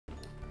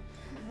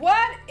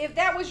if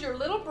that was your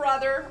little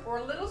brother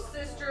or little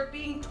sister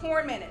being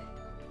tormented,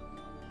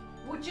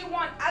 would you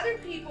want other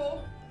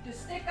people to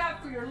stick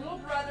up for your little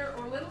brother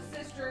or little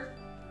sister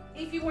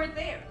if you weren't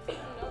there?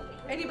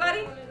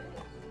 Anybody?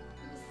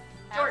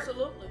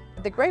 Absolutely.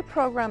 The GREAT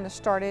program is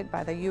started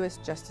by the U.S.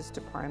 Justice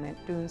Department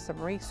doing some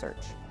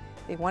research.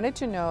 They wanted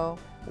to know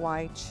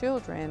why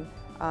children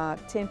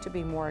tend to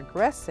be more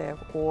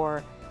aggressive, or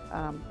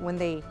when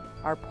they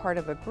are part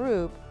of a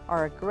group,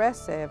 are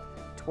aggressive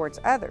towards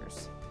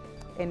others.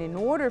 And in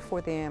order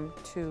for them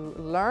to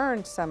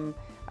learn some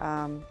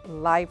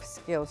life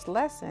skills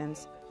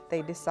lessons,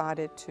 they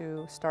decided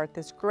to start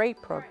this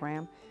GREAT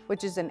program,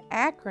 which is an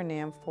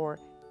acronym for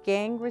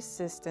Gang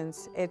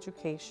Resistance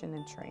Education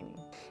and Training.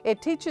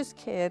 It teaches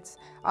kids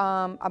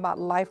about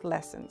life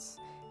lessons.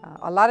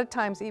 A lot of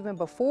times, even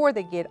before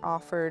they get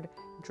offered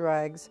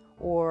drugs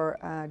or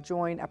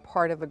join a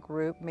part of a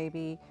group,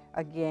 maybe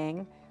a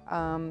gang,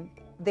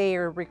 they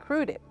are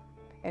recruited.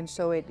 And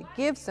so it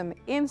gives them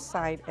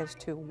insight as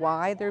to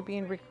why they're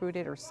being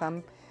recruited, or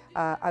some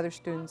other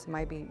students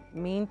might be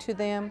mean to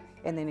them,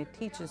 and then it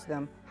teaches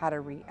them how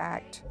to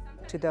react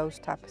to those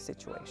type of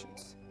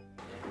situations.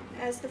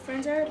 As the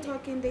friends are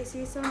talking, they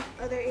see some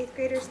other 8th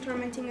graders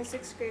tormenting a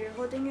 6th grader,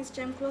 holding his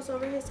gym clothes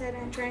over his head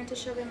and trying to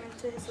shove him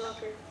into his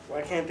locker.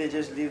 Why can't they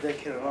just leave that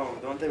kid alone?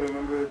 Don't they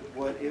remember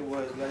what it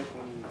was like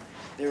when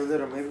they were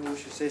little? Maybe we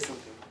should say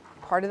something.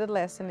 Part of the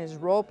lesson is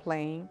role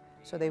playing,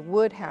 so they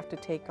would have to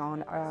take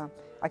on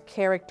a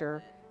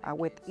character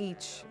with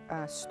each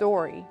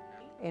story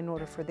in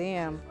order for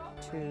them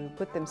to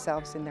put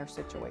themselves in their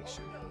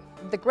situation.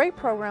 The GREAT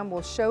program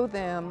will show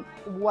them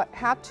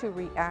how to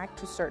react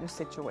to certain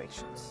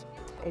situations.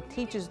 It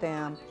teaches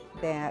them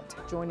that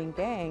joining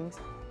gangs,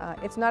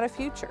 it's not a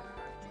future.